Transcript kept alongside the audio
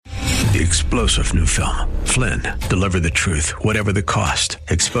The explosive new film, Flynn, deliver the truth, whatever the cost,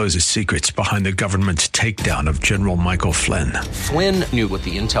 exposes secrets behind the government's takedown of General Michael Flynn. Flynn knew what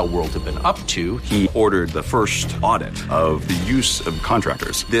the intel world had been up to. He ordered the first audit of the use of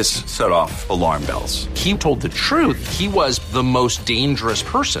contractors. This set off alarm bells. He told the truth. He was the most dangerous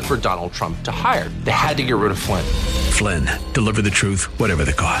person for Donald Trump to hire. They had to get rid of Flynn. Flynn, deliver the truth, whatever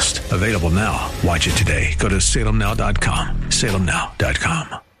the cost. Available now. Watch it today. Go to salemnow.com.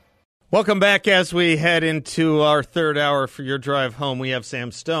 salemnow.com. Welcome back as we head into our third hour for your drive home. We have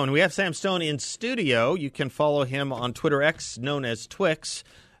Sam Stone. We have Sam Stone in studio. You can follow him on Twitter X, known as Twix,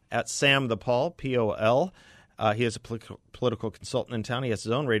 at Sam the Paul, P-O-L. He is a political consultant in town. He has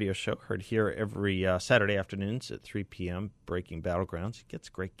his own radio show, heard here every Saturday afternoons at 3 p.m., Breaking Battlegrounds. He gets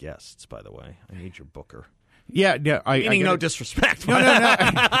great guests, by the way. I need your booker. Yeah, Meaning no disrespect. No.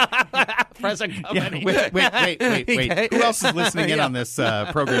 Present company. Wait. Who else is listening in on this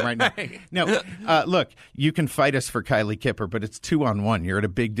program right now? No, look, you can fight us for Kylie Kipper, but it's 2-on-1. You're at a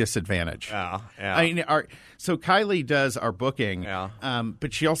big disadvantage. Yeah. I mean, so Kylie does our booking,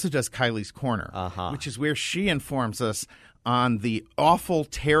 but she also does Kylie's Corner, which is where she informs us on the awful,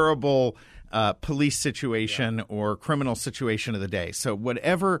 terrible police situation or criminal situation of the day. So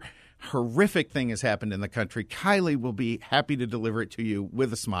whatever horrific thing has happened in the country, Kylie will be happy to deliver it to you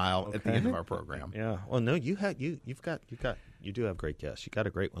with a smile at the end of our program. Yeah. Well, no, you do have great guests. You got a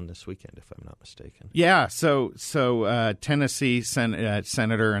great one this weekend, if I'm not mistaken. Yeah. So Tennessee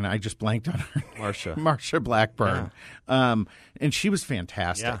Senator, and I just blanked on her. Marsha Blackburn. Yeah. And she was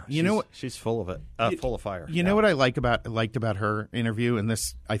fantastic. Yeah. You know what? She's full of it. Full of fire. You know what I liked about her interview, and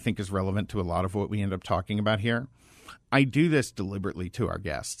this I think is relevant to a lot of what we end up talking about here. I do this deliberately to our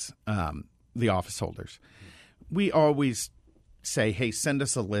guests, the office holders. We always say, hey, send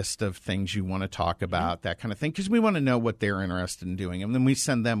us a list of things you want to talk about, that kind of thing, because we want to know what they're interested in doing. And then we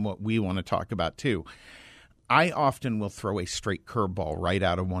send them what we want to talk about, too. I often will throw a straight curveball right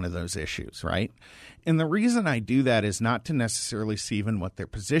out of one of those issues, right? And the reason I do that is not to necessarily see even what their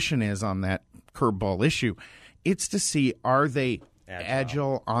position is on that curveball issue. It's to see, are they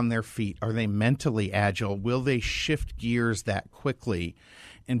agile on their feet? Are they mentally agile? Will they shift gears that quickly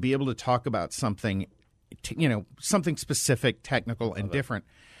and be able to talk about something, something specific, technical, and different?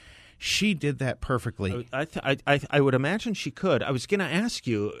 She did that perfectly. I would imagine she could. I was going to ask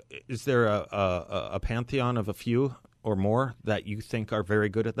you, is there a pantheon of a few or more that you think are very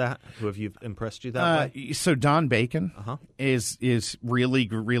good at that? Who have you impressed you that way? So Don Bacon is really,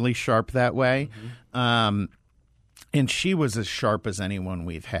 really sharp that way. Mm-hmm. And she was as sharp as anyone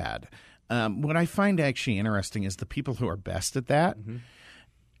we've had. What I find actually interesting is the people who are best at that,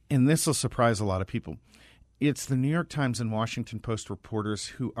 and this will surprise a lot of people. It's the New York Times and Washington Post reporters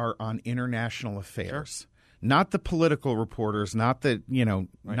who are on international affairs, not the political reporters, not the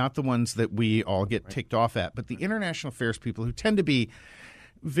not the ones that we all get ticked off at, but the international affairs people who tend to be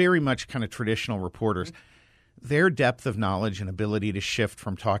very much kind of traditional reporters. Their depth of knowledge and ability to shift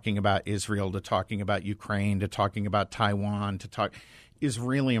from talking about Israel to talking about Ukraine to talking about Taiwan is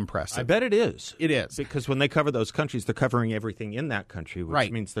really impressive. I bet it is. It is. Because when they cover those countries, they're covering everything in that country,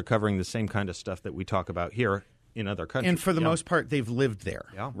 which means they're covering the same kind of stuff that we talk about here in other countries. And for the most part, they've lived there,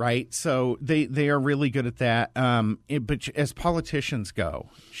 right? So they are really good at that. But as politicians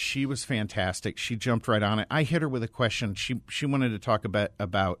go, she was fantastic. She jumped right on it. I hit her with a question. She wanted to talk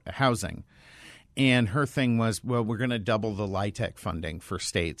about housing. And her thing was, well, we're going to double the LIHTC funding for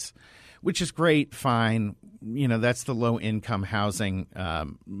states, which is great, fine. That's the low-income housing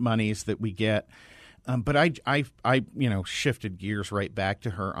monies that we get. But I shifted gears right back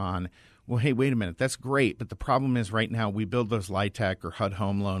to her on, well, hey, wait a minute, that's great. But the problem is right now we build those LIHTC or HUD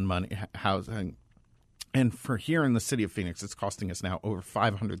home loan money housing. And for here in the city of Phoenix, it's costing us now over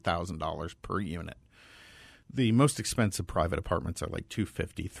 $500,000 per unit. The most expensive private apartments are like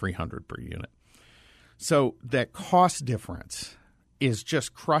 $250,000, $300,000 per unit. So that cost difference is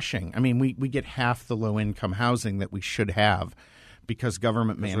just crushing. I mean, we get half the low-income housing that we should have because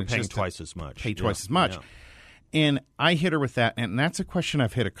government manages paying twice as much. Pay twice as much. Yeah. And I hit her with that, and that's a question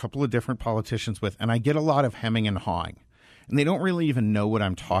I've hit a couple of different politicians with, and I get a lot of hemming and hawing, and they don't really even know what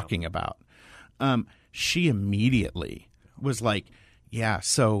I'm talking about. She immediately was like, yeah,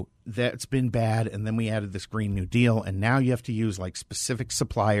 so that's been bad, and then we added this Green New Deal, and now you have to use like specific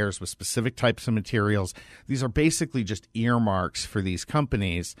suppliers with specific types of materials. These are basically just earmarks for these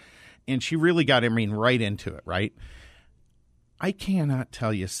companies, and she really got, right into it, right? I cannot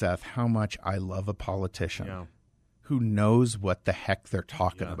tell you, Seth, how much I love a politician who knows what the heck they're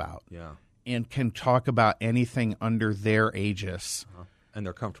talking about and can talk about anything under their aegis. And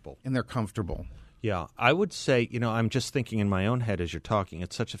they're comfortable. Yeah, I would say, I'm just thinking in my own head as you're talking.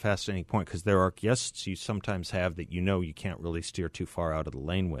 It's such a fascinating point because there are guests you sometimes have that you can't really steer too far out of the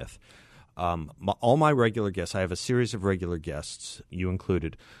lane with. All my regular guests, I have a series of regular guests, you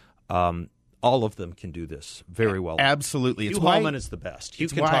included. All of them can do this very well. Absolutely. Hugh Hallman is the best. Hugh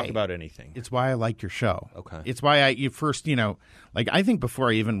can talk about anything. It's why I like your show. Okay. It's why I think before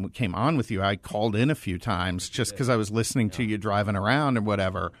I even came on with you, I called in a few times just because I was listening to you driving around or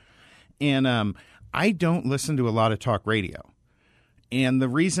whatever. And I don't listen to a lot of talk radio. And the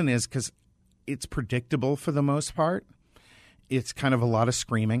reason is because it's predictable for the most part. It's kind of a lot of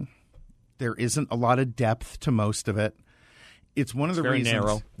screaming. There isn't a lot of depth to most of it. It's one of the reasons.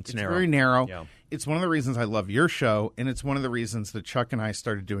 Narrow. It's very narrow. Yeah. It's one of the reasons I love your show, and it's one of the reasons that Chuck and I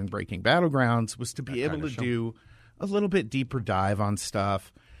started doing Breaking Battlegrounds was to be able to do a little bit deeper dive on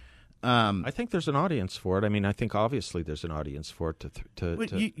stuff. I think there's an audience for it. I mean, I think obviously there's an audience for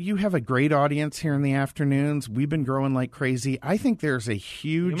it. You have a great audience here in the afternoons. We've been growing like crazy. I think there's a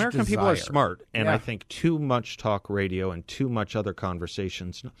huge American people are smart, and Yeah. I think too much talk radio and too much other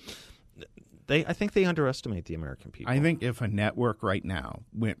conversations. I think they underestimate the American people. I think if a network right now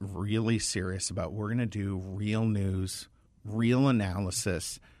went really serious about we're going to do real news, real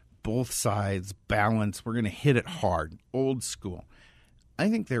analysis, both sides, balance, we're going to hit it hard, old school, I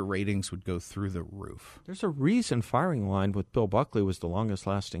think their ratings would go through the roof. There's a reason Firing Line with Bill Buckley was the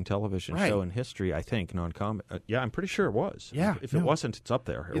longest-lasting television Right. show in history, I think, non-combat. Yeah, I'm pretty sure it was. Yeah, If it wasn't, it's up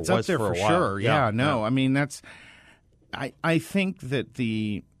there. It's it up was there for for a while. sure. Yeah, no. Yeah. I mean, that's I think that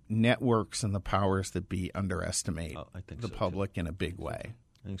the networks and the powers that be underestimate I think the so, public in a big way.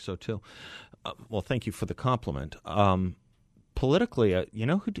 I think so, too. Well, thank you for the compliment. Politically,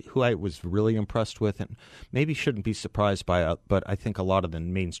 who I was really impressed with and maybe shouldn't be surprised by, but I think a lot of the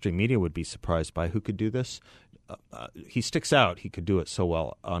mainstream media would be surprised by who could do this. He sticks out. He could do it so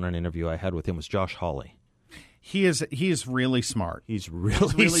well. On an interview I had with him was Josh Hawley. He is really smart. He's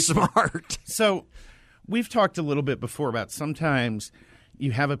really smart. So we've talked a little bit before about sometimes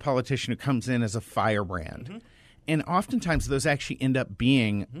you have a politician who comes in as a firebrand. Mm-hmm. And oftentimes those actually end up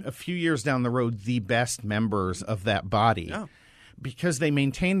being, a few years down the road, the best members of that body. Yeah. Because they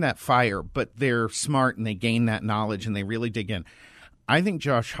maintain that fire, but they're smart and they gain that knowledge and they really dig in. I think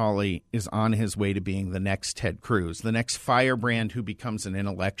Josh Hawley is on his way to being the next Ted Cruz, the next firebrand who becomes an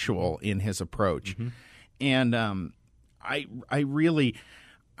intellectual in his approach. Mm-hmm. And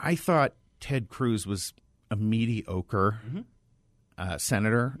I thought Ted Cruz was a mediocre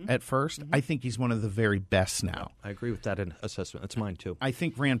senator at first. I think he's one of the very best now. I agree with that assessment. That's mine, too. I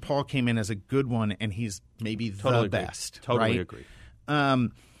think Rand Paul came in as a good one, and he's maybe the best. Totally right? agree.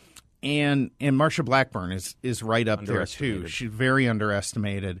 And Marsha Blackburn is right up there, too. She's very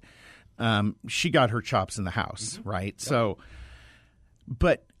underestimated. She got her chops in the House, right? Yep. So,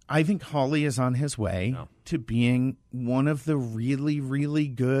 but I think Hawley is on his way to being one of the really, really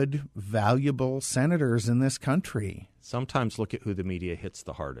good, valuable senators in this country. Sometimes look at who the media hits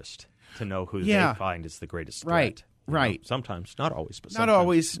the hardest to know who they find is the greatest threat. Right. Sometimes, not always, but not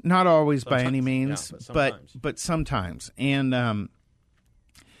sometimes. Not always by any means, but sometimes. And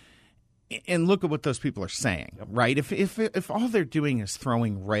look at what those people are saying, right? If all they're doing is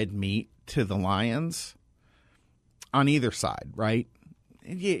throwing red meat to the lions on either side, right?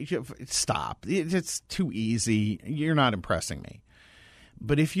 Stop. It's too easy. You're not impressing me.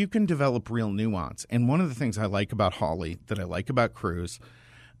 But if you can develop real nuance, and one of the things I like about Hawley, that I like about Cruz,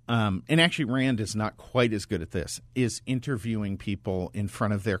 and actually Rand is not quite as good at this, is interviewing people in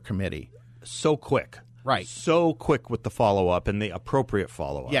front of their committee. So quick. Right. So quick with the follow-up and the appropriate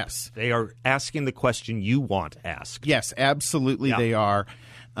follow-up. Yes. They are asking the question you want asked. Yes, absolutely they are.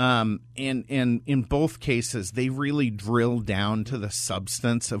 And in both cases, they really drill down to the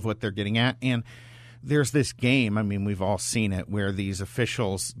substance of what they're getting at. And there's this game, I mean, we've all seen it, where these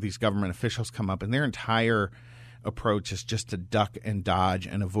government officials come up and their entire approach is just to duck and dodge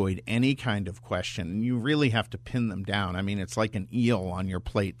and avoid any kind of question. And you really have to pin them down. I mean, it's like an eel on your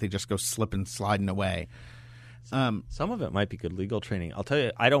plate. They just go slipping, sliding away. Some of it might be good legal training. I'll tell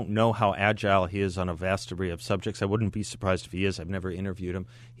you, I don't know how agile he is on a vast degree of subjects. I wouldn't be surprised if he is. I've never interviewed him.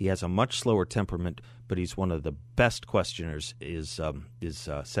 He has a much slower temperament, but he's one of the best questioners is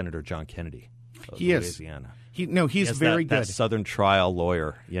Senator John Kennedy of Louisiana. He's very good. That Southern trial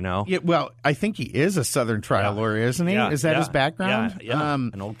lawyer, you know? Yeah, well, I think he is a Southern trial lawyer, isn't he? Is that his background? Yeah.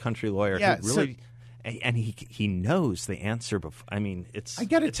 An old country lawyer. Yeah, who really, and he knows the answer before. I mean, it's a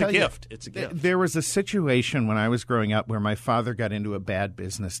gift. It's a gift. There was a situation when I was growing up where my father got into a bad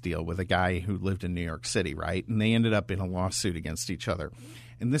business deal with a guy who lived in New York City, right? And they ended up in a lawsuit against each other.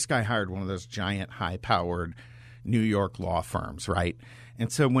 And this guy hired one of those giant, high-powered New York law firms, right?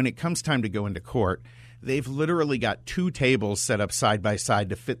 And so when it comes time to go into court, they've literally got 2 tables set up side by side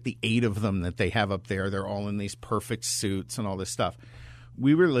to fit the 8 of them that they have up there. They're all in these perfect suits and all this stuff.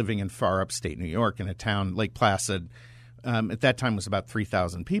 We were living in far upstate New York in a town, Lake Placid. At that time was about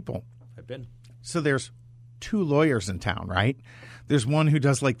 3,000 people. I've been. So there's 2 lawyers in town, right? There's one who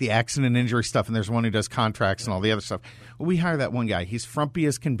does like the accident and injury stuff, and there's one who does contracts and all the other stuff. Well, we hire that one guy. He's frumpy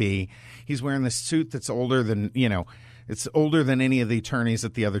as can be. He's wearing this suit that's older than, it's older than any of the attorneys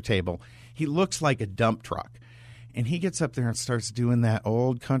at the other table. He looks like a dump truck. And he gets up there and starts doing that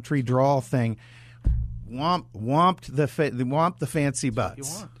old country drawl thing. Womp the fancy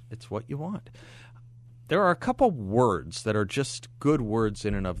butts. It's what you want. There are a couple words that are just good words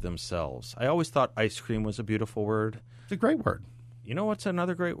in and of themselves. I always thought ice cream was a beautiful word. It's a great word. You know what's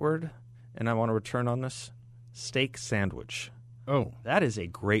another great word? And I want to return on this? Steak sandwich. Oh. That is a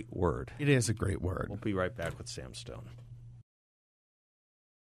great word. It is a great word. We'll be right back with Sam Stone.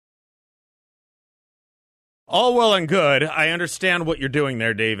 All well and good. I understand what you're doing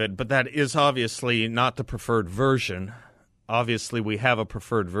there, David, but that is obviously not the preferred version. Obviously, we have a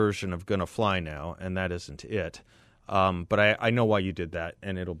preferred version of Gonna Fly now, and that isn't it. But I know why you did that,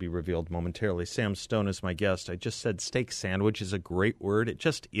 and it'll be revealed momentarily. Sam Stone is my guest. I just said steak sandwich is a great word. It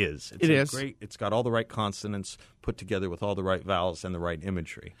just is. It is. It's got all the right consonants put together with all the right vowels and the right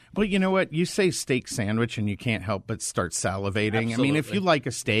imagery. Well, you know what? You say steak sandwich, and you can't help but start salivating. Absolutely. I mean, if you like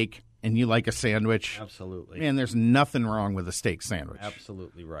a steak and you like a sandwich, absolutely, man, there's nothing wrong with a steak sandwich.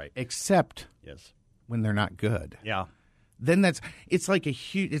 Absolutely right. Except yes, when they're not good. Yeah. Then it's like a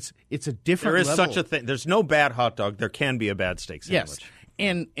huge it's a different There is level. such a thing. There's no bad hot dog. There can be a bad steak sandwich.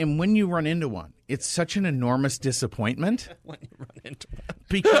 Yes. And when you run into one, it's such an enormous disappointment. When you run into one.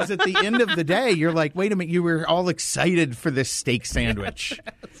 Because at the end of the day, you're like, wait a minute, you were all excited for this steak sandwich.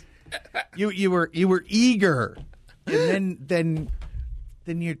 Yes. You were eager. And then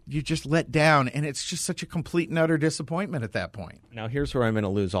you're just let down, and it's just such a complete and utter disappointment at that point. Now here's where I'm going to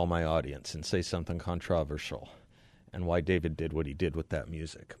lose all my audience and say something controversial. And why David did what he did with that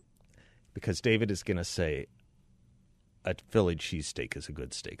music. Because David is going to say a Philly cheesesteak is a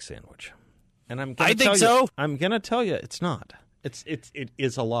good steak sandwich. And I'm going to tell you, so. I'm going to tell you it's not. It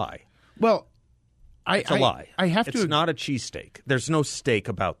is a lie. Well, It's a lie. I have It's to. not a cheesesteak. There's no steak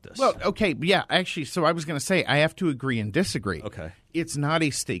about this. Well, okay, yeah, actually, so I was going to say I have to agree and disagree. Okay. It's not a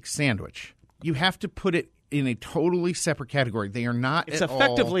steak sandwich. You have to put it in a totally separate category. They are not it's at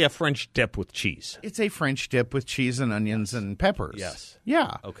effectively all, a French dip with cheese. It's a French dip with cheese and onions and peppers. Yes.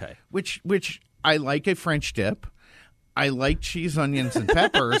 Yeah. Okay. Which I like a French dip. I like cheese, onions, and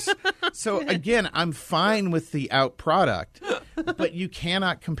peppers. So, again, I'm fine with the out product, but you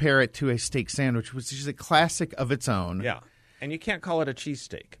cannot compare it to a steak sandwich, which is a classic of its own. Yeah. And you can't call it a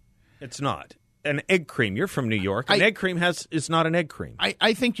cheesesteak. It's not. An egg cream. You're from New York. An egg cream is not an egg cream.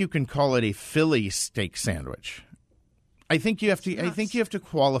 I think you can call it a Philly steak sandwich. I think you have to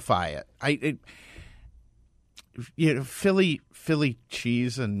qualify it. Philly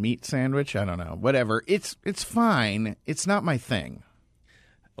cheese and meat sandwich. I don't know. Whatever. It's fine. It's not my thing.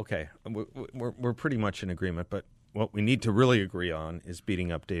 Okay, we're pretty much in agreement, but what we need to really agree on is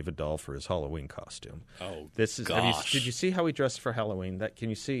beating up David Dahl for his Halloween costume. Oh, this is. gosh. Did you see how he dressed for Halloween? Can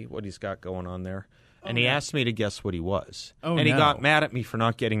you see what he's got going on there? And he asked me to guess what he was. Oh, and he no. got mad at me for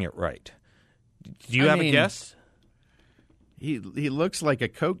not getting it right. Do you have a guess? He looks like a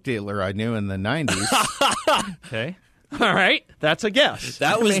Coke dealer I knew in the 90s. Okay. All right. That's a guess.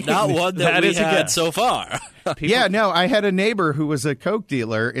 That was not one that we is a had guess. so far. Yeah, no, I had a neighbor who was a Coke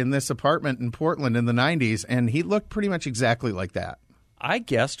dealer in this apartment in Portland in the 90s, and he looked pretty much exactly like that. I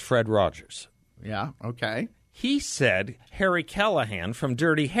guessed Fred Rogers. Yeah, okay. He said Harry Callahan from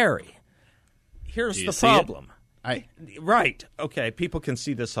Dirty Harry. Here's Do you the see it? problem. Right. Okay. People can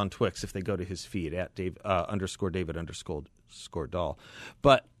see this on Twix if they go to his feed at David Dahl.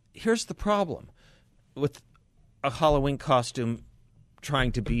 But here's the problem with a Halloween costume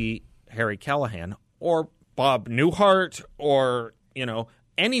trying to be Harry Callahan or Bob Newhart or,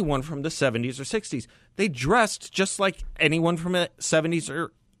 anyone from the 70s or 60s. They dressed just like anyone from the 70s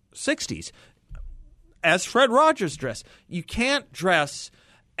or 60s. As Fred Rogers dressed. You can't dress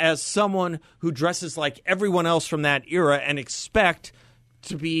as someone who dresses like everyone else from that era and expect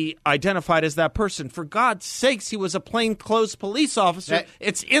to be identified as that person. For God's sakes, he was a plainclothes police officer.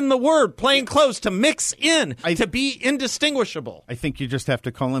 It's in the word, plainclothes, to mix in, to be indistinguishable. I think you just have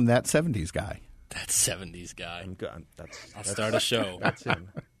to call him that 70s guy. That 70s guy. I'll start a show. That's him.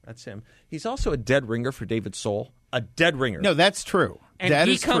 That's him. He's also a dead ringer for David Soul. A dead ringer. No, that's true. And that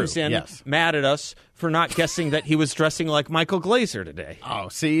he is comes true. in Yes. mad at us for not guessing that he was dressing like Michael Glazer today. Oh,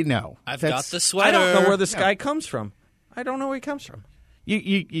 see, no. I've got the I sweater. don't know where this guy comes from. I don't know where he comes from.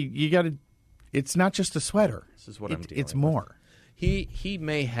 You got to. It's not just a sweater. This is what I'm dealing It's more. with. He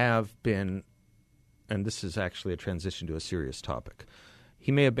may have been, and this is actually a transition to a serious topic.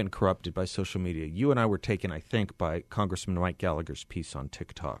 He may have been corrupted by social media. You and I were taken, I think, by Congressman Mike Gallagher's piece on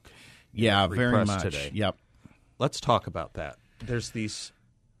TikTok. Yeah, Free very Press much. Today. Yep. Let's talk about that. There's these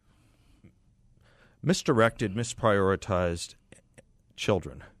misdirected, misprioritized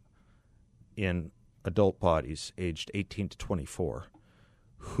children in adult bodies aged 18 to 24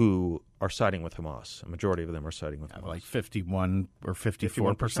 who are siding with Hamas. A majority of them are siding with Hamas. Like 51 or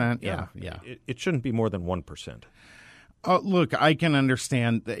 54%. Yeah. It shouldn't be more than 1%. Look, I can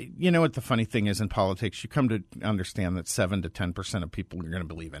understand. You know what the funny thing is in politics? You come to understand that 7 to 10% of people are going to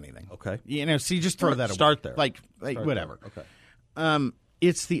believe anything. Okay. So you just throw that away. Start there. Like Start whatever. there. Okay.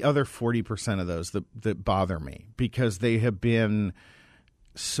 It's the other 40% of those that bother me because they have been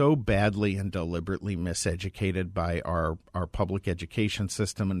so badly and deliberately miseducated by our public education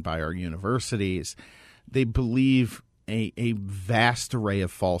system and by our universities. They believe a vast array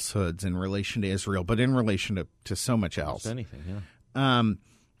of falsehoods in relation to Israel, but in relation to so much else. Anything, yeah.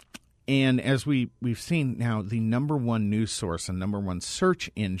 And as we've seen now, the number one news source and number one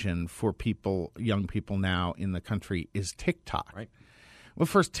search engine for young people now in the country is TikTok. Right. Well,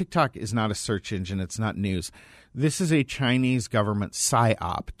 first, TikTok is not a search engine. It's not news. This is a Chinese government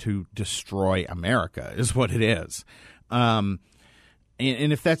psyop to destroy America is what it is. And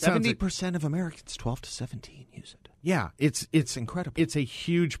if that sounds 70% of Americans 12 to 17 use it. Yeah, it's incredible. It's a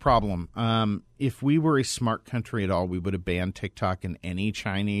huge problem. If we were a smart country at all, we would have banned TikTok in any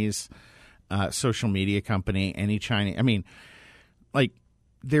Chinese social media company, any Chinese. I mean, like,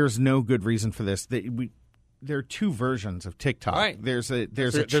 there's no good reason for this. There are two versions of TikTok. Right. There's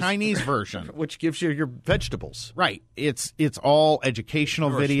a Chinese version, which gives you your vegetables. Right. It's all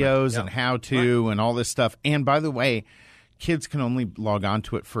educational videos and how to and all this stuff. And by the way, kids can only log on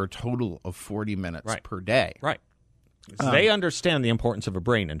to it for a total of 40 minutes per day. Right. They understand the importance of a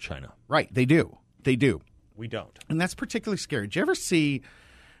brain in China. Right. They do. We don't. And that's particularly scary. Did you ever see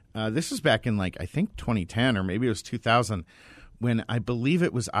this was back in I think 2010 or maybe it was 2000 when I believe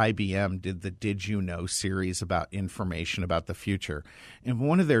it was IBM did the Did You Know series about information about the future. And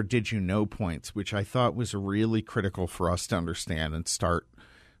one of their Did You Know points, which I thought was really critical for us to understand and start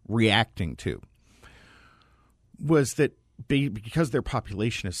reacting to, was that because their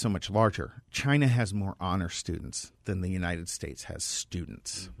population is so much larger, China has more honor students than the United States has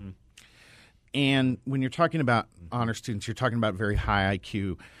students. Mm-hmm. And when you're talking about honor students, you're talking about very high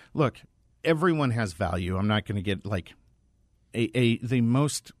IQ. Look, everyone has value. I'm not going to get the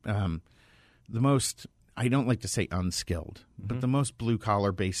most I don't like to say unskilled, but the most blue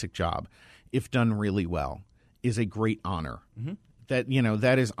collar basic job, if done really well, is a great honor. Mm-hmm.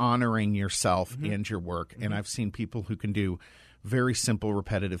 That is honoring yourself and your work. And I've seen people who can do very simple,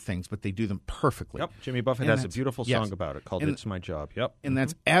 repetitive things, but they do them perfectly. Yep. Jimmy Buffett has a beautiful song about it called It's My Job. Yep. And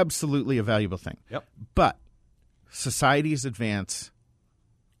that's absolutely a valuable thing. Yep. But societies advance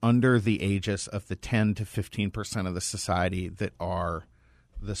under the aegis of the 10 to 15% of the society that are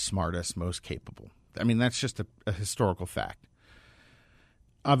the smartest, most capable. I mean, that's just a historical fact.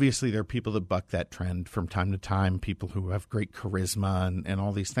 Obviously, there are people that buck that trend from time to time, people who have great charisma and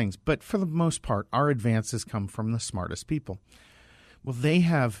all these things. But for the most part, our advances come from the smartest people. Well,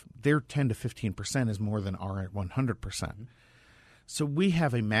 their 10 to 15% is more than our 100%. So we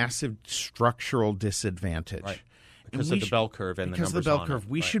have a massive structural disadvantage. Right. Because of the bell curve and the numbers on it. Because of the bell curve.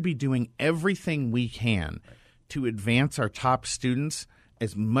 We should be doing everything we can to advance our top students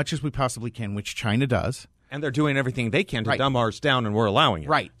as much as we possibly can, which China does. And they're doing everything they can to dumb ours down, and we're allowing it.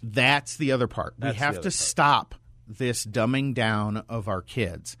 Right. That's the other part. We have to stop this dumbing down of our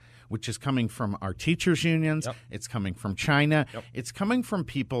kids, which is coming from our teachers' unions. Yep. It's coming from China. Yep. It's coming from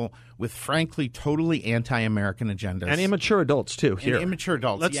people with, frankly, totally anti-American agendas. And immature adults, too, here. And immature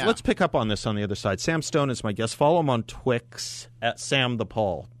adults, Let's pick up on this on the other side. Sam Stone is my guest. Follow him on Twix, at Sam the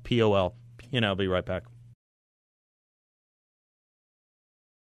Paul, P-O-L. I'll be right back.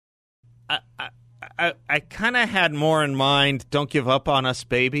 I kind of had more in mind, Don't Give Up on Us,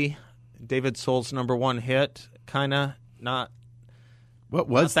 Baby. David Soul's number one hit, kind of. Not What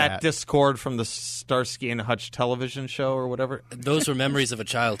was that discord from the Starsky and Hutch television show or whatever? Those were memories of a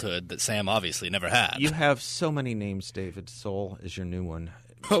childhood that Sam obviously never had. You have so many names. David Soul is your new one.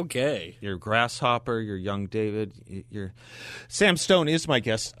 Okay. You're Grasshopper, you're Young David. Sam Stone is my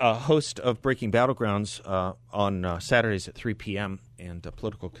guest, host of Breaking Battlegrounds on Saturdays at 3 p.m. and a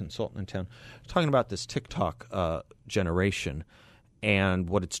political consultant in town. Talking about this TikTok generation and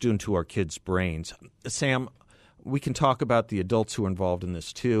what it's doing to our kids' brains. Sam, we can talk about the adults who are involved in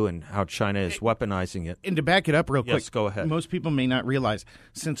this too and how China is weaponizing it. And to back it up real quick, Yes, go ahead. Most people may not realize,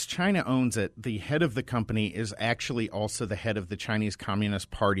 since China owns it, the head of the company is actually also the head of the Chinese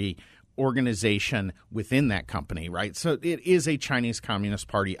Communist Party organization within that company, right? So it is a Chinese Communist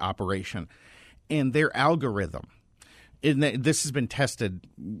Party operation. And their algorithm, and this has been tested.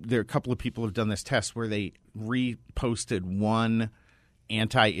 There are a couple of people have done this test where they reposted one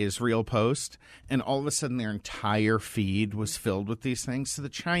anti-Israel post, and all of a sudden their entire feed was filled with these things. So the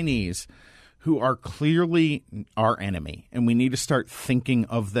Chinese, who are clearly our enemy, and we need to start thinking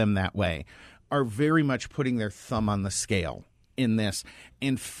of them that way, are very much putting their thumb on the scale in this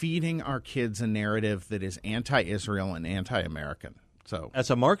and feeding our kids a narrative that is anti-Israel and anti-American. So, as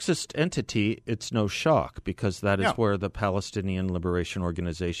a Marxist entity, it's no shock because that is Yeah. where the Palestinian Liberation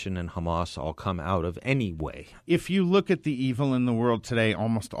Organization and Hamas all come out of anyway. if you look at the evil in the world today,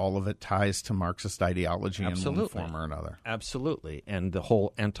 almost all of it ties to Marxist ideology in one Absolutely. form or another. Absolutely. And the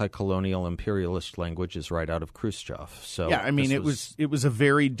whole anti-colonial imperialist language is right out of Khrushchev. So Yeah, I mean, this it was a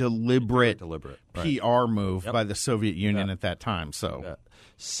very deliberate right. PR move by the Soviet Union at that time. So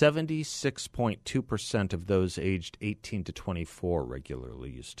 76.2% of those aged 18 to 24 regularly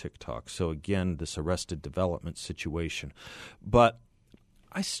use TikTok. So again, this arrested development situation. But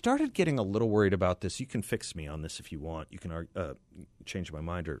I started getting a little worried about this. You can fix me on this if you want. You can change my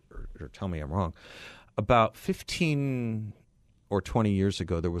mind or tell me I'm wrong. About 15 or 20 years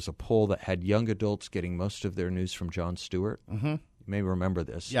ago, there was a poll that had young adults getting most of their news from Jon Stewart. Mm-hmm. You may remember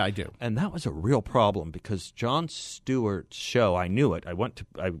this. Yeah, I do. And that was a real problem because Jon Stewart's show, I knew it. I worked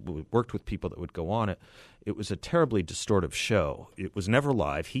with people that would go on it. It was a terribly distortive show. It was never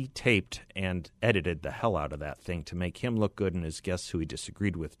live. He taped and edited the hell out of that thing to make him look good and his guests who he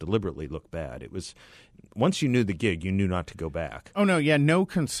disagreed with deliberately look bad. It was once you knew the gig, you knew not to go back. Oh no, yeah, no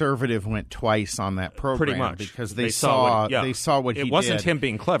conservative went twice on that program. Pretty much because they saw what he did. It wasn't him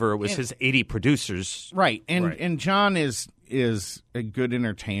being clever. It was his 80 producers. Right, and John is a good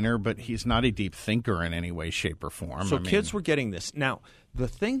entertainer, but he's not a deep thinker in any way, shape, or form. So kids were getting this. Now, the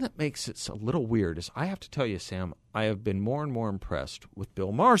thing that makes it a little weird is I have to tell you, Sam, I have been more and more impressed with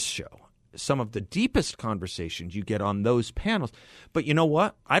Bill Maher's show. Some of the deepest conversations you get on those panels. But you know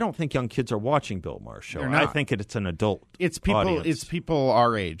what? I don't think young kids are watching Bill Maher's show. They're not. I think it's an adult It's people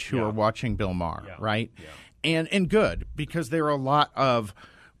our age who Yeah. are watching Bill Maher, Yeah. right? Yeah. And good, because there are a lot of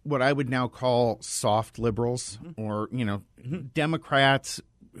what I would now call soft liberals or, Democrats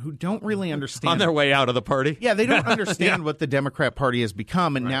who don't really understand. on their way out of the party. Yeah, they don't understand what the Democrat Party has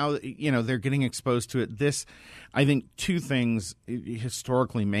become, and now they're getting exposed to it. This, I think, two things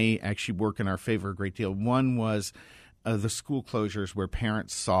historically may actually work in our favor a great deal. One was the school closures where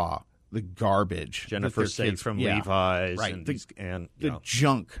parents saw the garbage. Jennifer that their kids, from Levi's right, and the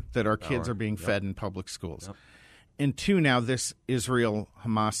junk that our kids are being fed in public schools. And two, now this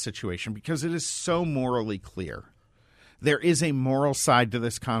Israel-Hamas situation, because it is so morally clear. There is a moral side to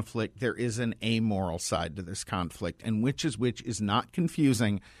this conflict. There is an amoral side to this conflict. And which is not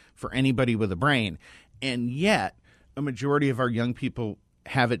confusing for anybody with a brain. And yet, a majority of our young people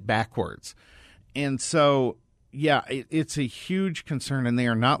have it backwards. And so, yeah, it's a huge concern. And they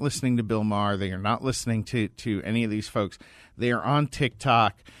are not listening to Bill Maher. They are not listening to any of these folks. They are on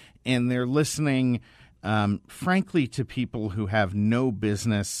TikTok, and they're listening frankly, to people who have no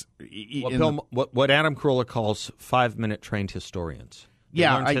business. What Adam Carolla calls 5-minute trained historians. They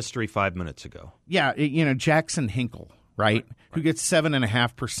learned history 5 minutes ago. Yeah, Jackson Hinkle, right? Who gets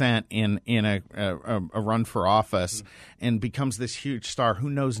 7.5% in a run for office and becomes this huge star who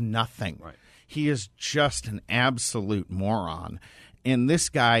knows nothing. Right. He is just an absolute moron. And this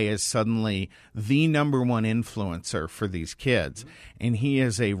guy is suddenly the number one influencer for these kids. And he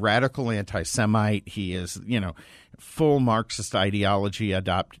is a radical anti-Semite. He is, full Marxist ideology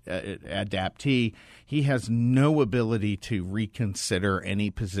adaptee. He has no ability to reconsider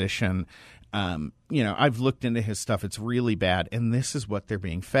any position. I've looked into his stuff. It's really bad. And this is what they're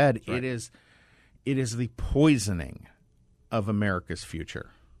being fed. Right. It is the poisoning of America's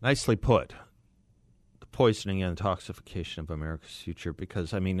future. Nicely put. Poisoning and intoxication of America's future,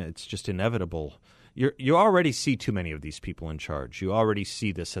 because it's just inevitable. You already see too many of these people in charge. You already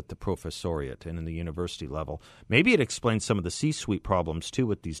see this at the professoriate and in the university level. Maybe it explains some of the C-suite problems too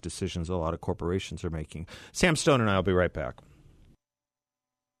with these decisions a lot of corporations are making. Sam Stone and I will be right back.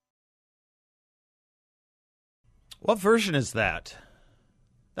 What version is that?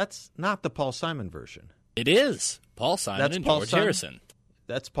 That's not the Paul Simon version. It is Paul Simon and George Harrison.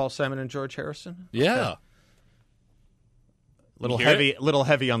 That's Paul Simon and George Harrison? Yeah. Little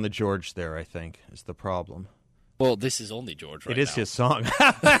heavy on the George there, I think, is the problem. Well, this is only George right now. It is his song.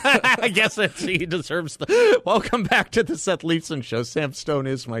 I guess he deserves the... Welcome back to the Seth Leibsohn Show. Sam Stone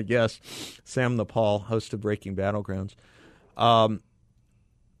is my guest. Sam the Paul, host of Breaking Battlegrounds.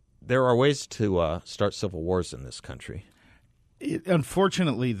 There are ways to start civil wars in this country.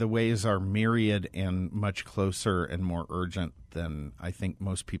 Unfortunately, the ways are myriad and much closer and more urgent than I think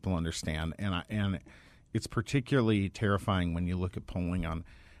most people understand. And it's particularly terrifying when you look at polling on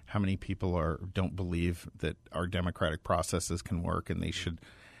how many people don't believe that our democratic processes can work and they should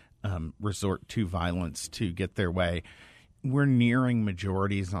resort to violence to get their way. We're nearing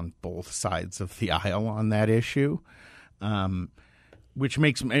majorities on both sides of the aisle on that issue, which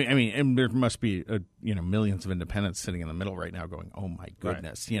makes and there must be millions of independents sitting in the middle right now going, "Oh my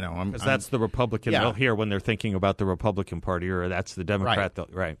goodness!" Right. Because that's the Republican they'll hear when they're thinking about the Republican Party, or that's the Democrat.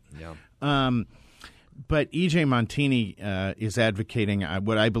 Right. Yeah. But E.J. Montini is advocating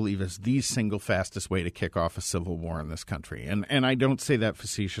what I believe is the single fastest way to kick off a civil war in this country. And I don't say that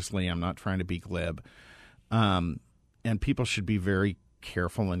facetiously. I'm not trying to be glib. And people should be very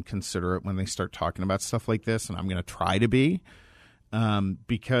careful and considerate when they start talking about stuff like this, and I'm going to try to be,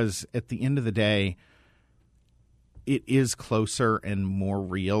 because at the end of the day, it is closer and more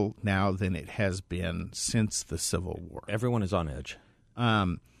real now than it has been since the Civil War. Everyone is on edge.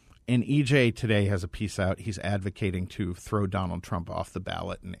 And EJ today has a piece out. He's advocating to throw Donald Trump off the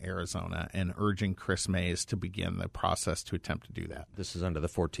ballot in Arizona and urging Chris Mays to begin the process to attempt to do that. This is under the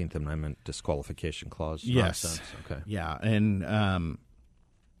 14th Amendment disqualification clause. Yes. Nonsense. Okay. Yeah. And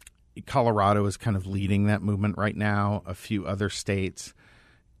Colorado is kind of leading that movement right now. A few other states.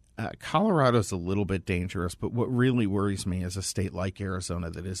 Colorado's a little bit dangerous, but what really worries me is a state like Arizona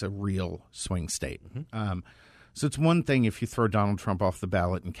that is a real swing state. Mm-hmm. So it's one thing if you throw Donald Trump off the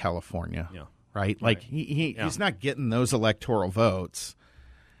ballot in California, right? Like he's not getting those electoral votes.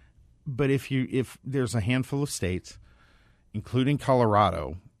 But if there's a handful of states, including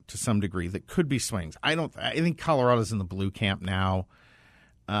Colorado to some degree, that could be swings. I think Colorado's in the blue camp now,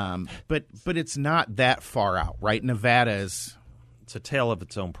 but it's not that far out, right? Nevada is. It's a tale of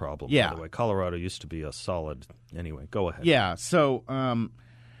its own problem. Yeah. By the way, Colorado used to be a solid. Anyway, go ahead. Yeah. So.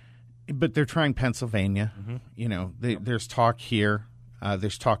 But they're trying Pennsylvania. Mm-hmm. There's talk here.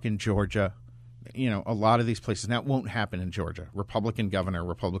 There's talk in Georgia. A lot of these places. Now, it won't happen in Georgia. Republican governor,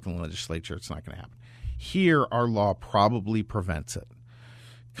 Republican legislature, it's not going to happen. Here, our law probably prevents it.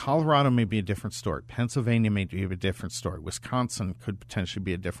 Colorado may be a different story. Pennsylvania may be a different story. Wisconsin could potentially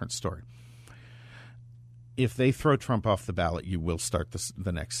be a different story. If they throw Trump off the ballot, you will start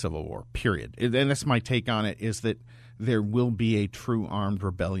the next civil war, period. And that's my take on it, is that there will be a true armed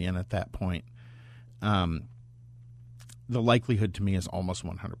rebellion at that point. The likelihood to me is almost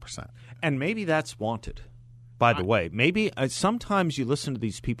 100%. And maybe that's wanted, by the way. Maybe sometimes you listen to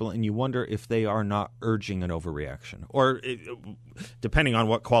these people and you wonder if they are not urging an overreaction, or depending on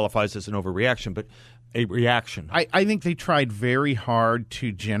what qualifies as an overreaction, but a reaction. I think they tried very hard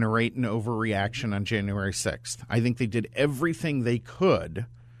to generate an overreaction on January 6th. I think they did everything they could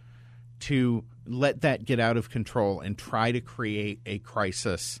to let that get out of control and try to create a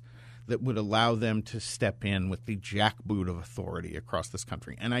crisis that would allow them to step in with the jackboot of authority across this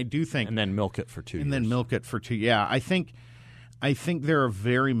country. And I do think... And then milk it for 2 years. And then milk it for 2 years. Yeah, I think there are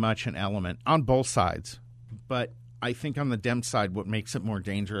very much an element on both sides. But I think on the Dem side, what makes it more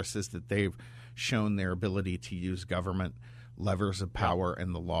dangerous is that they've shown their ability to use government levers of power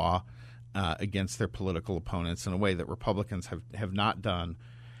and the law against their political opponents in a way that Republicans have not done.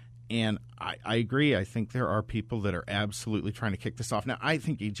 And I agree. I think there are people that are absolutely trying to kick this off. Now, I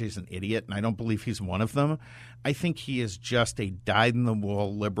think EJ's an idiot, and I don't believe he's one of them. I think he is just a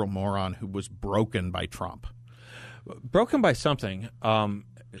dyed-in-the-wool liberal moron who was broken by Trump. Broken by something.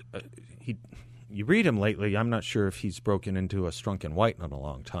 You read him lately. I'm not sure if he's broken into a Strunk White in a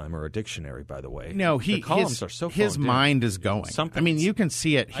long time, or a dictionary, by the way. No, the columns are so his mind is going. I mean, you can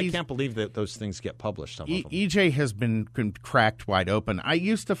see it. I can't believe that those things get published. Some of them. EJ has been cracked wide open. I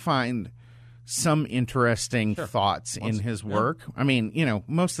used to find some interesting thoughts in his work. I mean,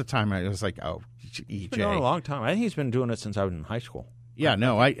 most of the time I was like, oh, EJ. He's been doing it a long time. I think he's been doing it since I was in high school. Yeah,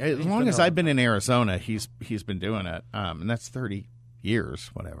 as long as I've been in Arizona, he's been doing it, and that's 30 years,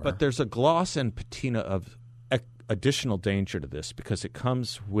 whatever. But there's a gloss and patina of additional danger to this, because it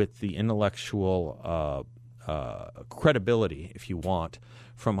comes with the intellectual credibility, if you want,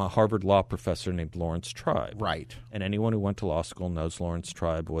 from a Harvard law professor named Lawrence Tribe. Right. And anyone who went to law school knows Lawrence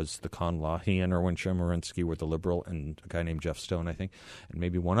Tribe was the con law. He and Erwin Chemerinsky were the liberal, and a guy named Jeff Stone, I think, and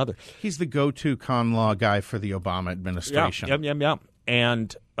maybe one other. He's the go-to con law guy for the Obama administration. Yeah.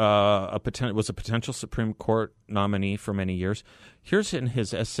 and was a potential Supreme Court nominee for many years. Here's in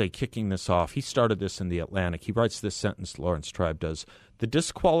his essay kicking this off. He started this in The Atlantic. He writes this sentence, Lawrence Tribe does. The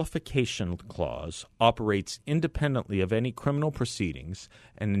disqualification clause operates independently of any criminal proceedings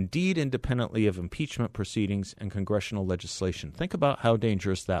and indeed independently of impeachment proceedings and congressional legislation. Think about how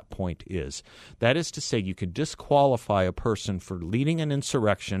dangerous that point is. That is to say, you could disqualify a person for leading an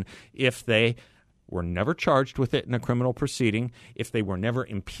insurrection if they were never charged with it in a criminal proceeding, if they were never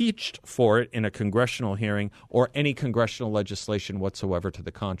impeached for it in a congressional hearing, or any congressional legislation whatsoever to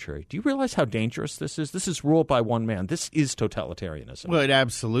the contrary. Do you realize how dangerous this is? This is ruled by one man. This is totalitarianism. Well, it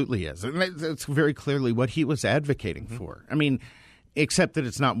absolutely is. And that's very clearly what he was advocating for. I mean, except that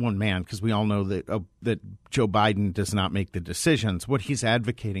it's not one man, because we all know that Joe Biden does not make the decisions. What he's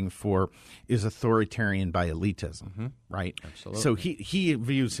advocating for is authoritarian by elitism, right? Absolutely. So he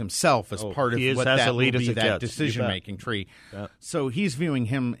views himself as part of what that will be, that decision-making tree. Yeah. So he's viewing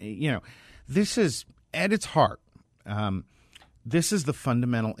him, this is, at its heart, this is the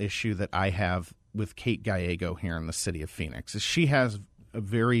fundamental issue that I have with Kate Gallego here in the city of Phoenix. Is she has a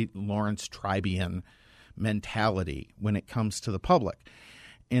very Lawrence Tribian mentality when it comes to the public.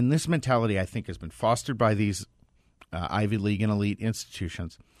 And this mentality, I think, has been fostered by these Ivy League and elite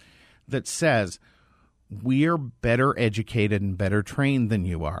institutions that says we're better educated and better trained than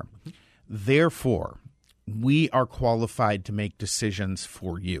you are. Therefore, we are qualified to make decisions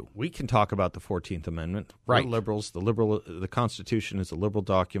for you. We can talk about the 14th Amendment. Right. We're liberals. The Constitution is a liberal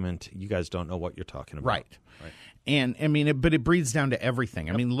document. You guys don't know what you're talking about. Right. And I mean, but it breeds down to everything.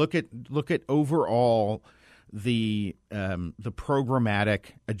 I mean, look at overall the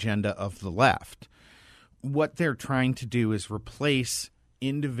programmatic agenda of the left. What they're trying to do is replace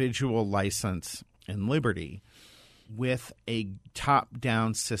individual license and liberty with a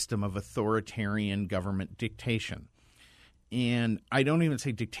top-down system of authoritarian government dictation. And I don't even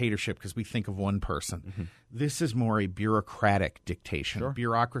say dictatorship because we think of one person. Mm-hmm. This is more a bureaucratic dictation. Sure.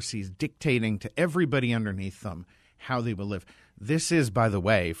 Bureaucracies dictating to everybody underneath them how they will live. This is, by the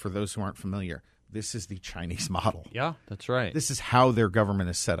way, for those who aren't familiar, this is the Chinese model. Yeah, that's right. This is how their government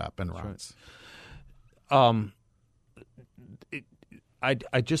is set up and runs. Right.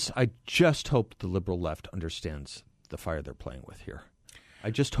 I just hope the liberal left understands the fire they're playing with here.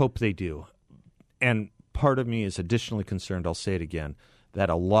 I just hope they do. And part of me is additionally concerned, I'll say it again, that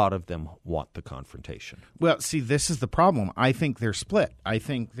a lot of them want the confrontation. Well, see, this is the problem. I think they're split. I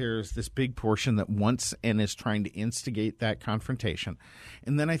think there's this big portion that wants and is trying to instigate that confrontation.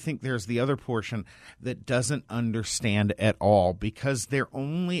 And then I think there's the other portion that doesn't understand at all because they're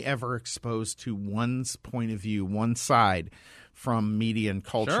only ever exposed to one's point of view, one side from media and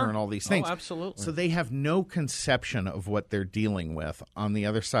culture and all these things. Oh, absolutely. So they have no conception of what they're dealing with on the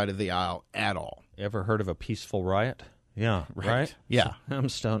other side of the aisle at all. Ever heard of a peaceful riot? Yeah, right? Yeah. Sam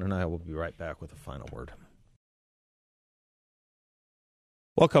Stone and I will be right back with a final word.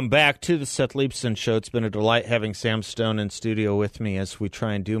 Welcome back to the Seth Leibsohn Show. It's been a delight having Sam Stone in studio with me as we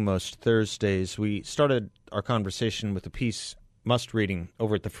try and do most Thursdays. We started our conversation with a piece must-reading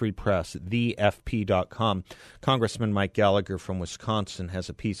over at the Free Press, thefp.com. Congressman Mike Gallagher from Wisconsin has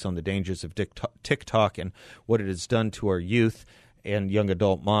a piece on the dangers of TikTok and what it has done to our youth and young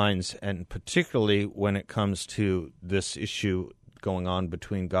adult minds, and particularly when it comes to this issue going on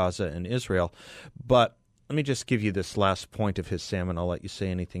between Gaza and Israel. But let me just give you this last point of his, Sam, and I'll let you say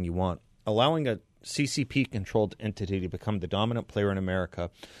anything you want. Allowing a CCP-controlled entity to become the dominant player in America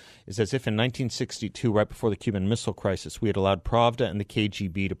is as if in 1962, right before the Cuban Missile Crisis, we had allowed Pravda and the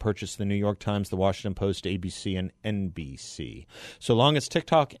KGB to purchase the New York Times, the Washington Post, ABC, and NBC. So long as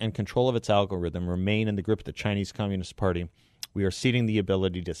TikTok and control of its algorithm remain in the grip of the Chinese Communist Party, we are ceding the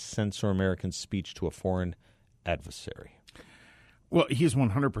ability to censor American speech to a foreign adversary. Well, he's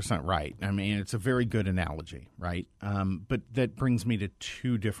 100% right. I mean, it's a very good analogy, right? But that brings me to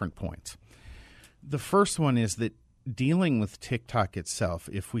two different points. The first one is that dealing with TikTok itself,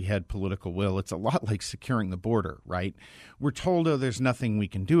 if we had political will, it's a lot like securing the border, right? We're told, oh, there's nothing we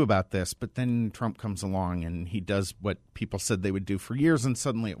can do about this, but then Trump comes along and he does what people said they would do for years, and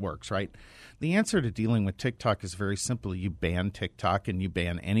suddenly it works, right? The answer to dealing with TikTok is very simple. You ban TikTok and you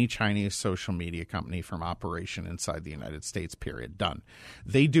ban any Chinese social media company from operation inside the United States, period. Done.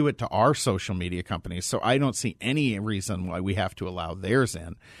 They do it to our social media companies, so I don't see any reason why we have to allow theirs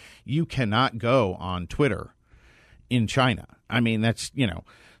in. You cannot go on Twitter in China. I mean, that's,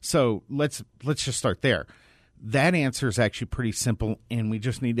 so let's just start there. That answer is actually pretty simple, and we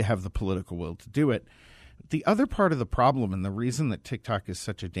just need to have the political will to do it. The other part of the problem, and the reason that TikTok is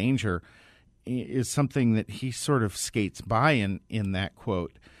such a danger, is something that he sort of skates by in that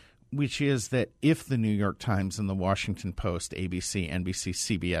quote, which is that if the New York Times and the Washington Post, ABC,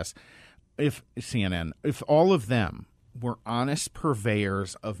 NBC, CBS, if CNN, if all of them were honest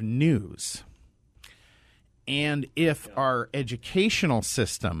purveyors of news, and if our educational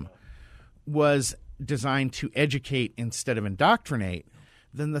system was designed to educate instead of indoctrinate,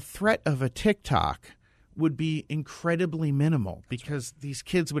 then the threat of a TikTok would be incredibly minimal because these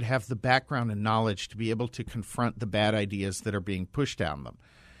kids would have the background and knowledge to be able to confront the bad ideas that are being pushed down them.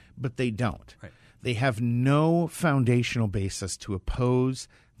 But they don't. Right. They have no foundational basis to oppose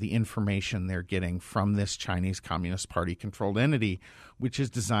the information they're getting from this Chinese Communist Party-controlled entity, which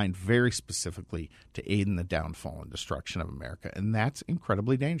is designed very specifically to aid in the downfall and destruction of America. And that's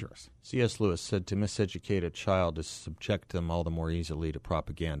incredibly dangerous. C.S. Lewis said to miseducate a child is subject them all the more easily to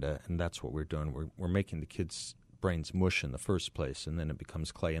propaganda, and that's what we're doing. We're making the kids' brains mush in the first place, and then it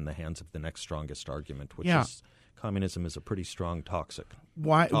becomes clay in the hands of the next strongest argument, which is communism is a pretty strong toxic.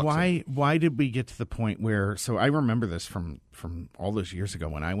 Why did we get to the point where? So I remember this from all those years ago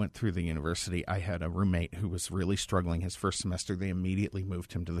when I went through the university. I had a roommate who was really struggling his first semester. They immediately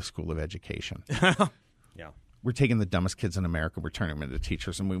moved him to the School of Education. Yeah, we're taking the dumbest kids in America, we're turning them into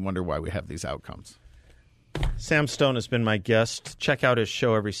teachers, and we wonder why we have these outcomes. Sam Stone has been my guest. Check out his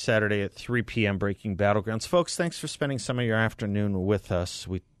show every Saturday at 3 p.m. Breaking Battlegrounds. Folks, thanks for spending some of your afternoon with us.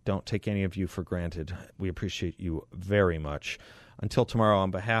 We don't take any of you for granted. We appreciate you very much. Until tomorrow,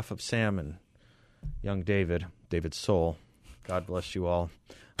 on behalf of Sam and young David Soul, God bless you all.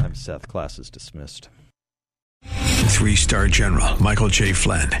 I'm Seth. Class is dismissed. 3-star General Michael J.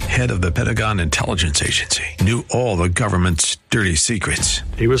 Flynn, head of the Pentagon Intelligence Agency, knew all the government's dirty secrets.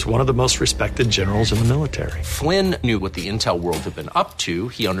 He was one of the most respected generals in the military. Flynn knew what the intel world had been up to.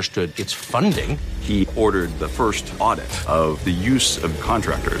 He understood its funding. He ordered the first audit of the use of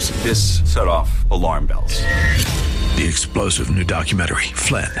contractors. This set off alarm bells. The explosive new documentary,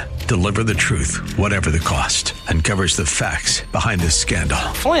 Flynn, Deliver the Truth, Whatever the Cost, uncovers the facts behind this scandal.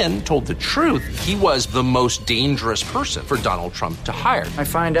 Flynn told the truth. He was the most dangerous person for Donald Trump to hire. I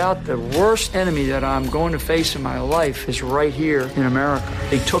find out the worst enemy that I'm going to face in my life is right here in America.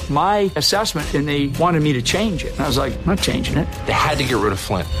 They took my assessment and they wanted me to change it. And I was like, I'm not changing it. They had to get rid of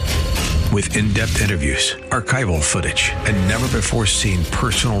Flynn. With in-depth interviews, archival footage, and never-before-seen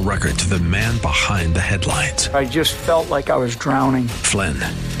personal records of the man behind the headlines. I just felt like I was drowning. Flynn,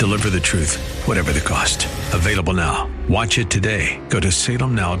 Deliver the Truth, Whatever the Cost. Available now. Watch it today. Go to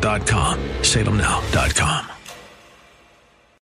salemnow.com. salemnow.com.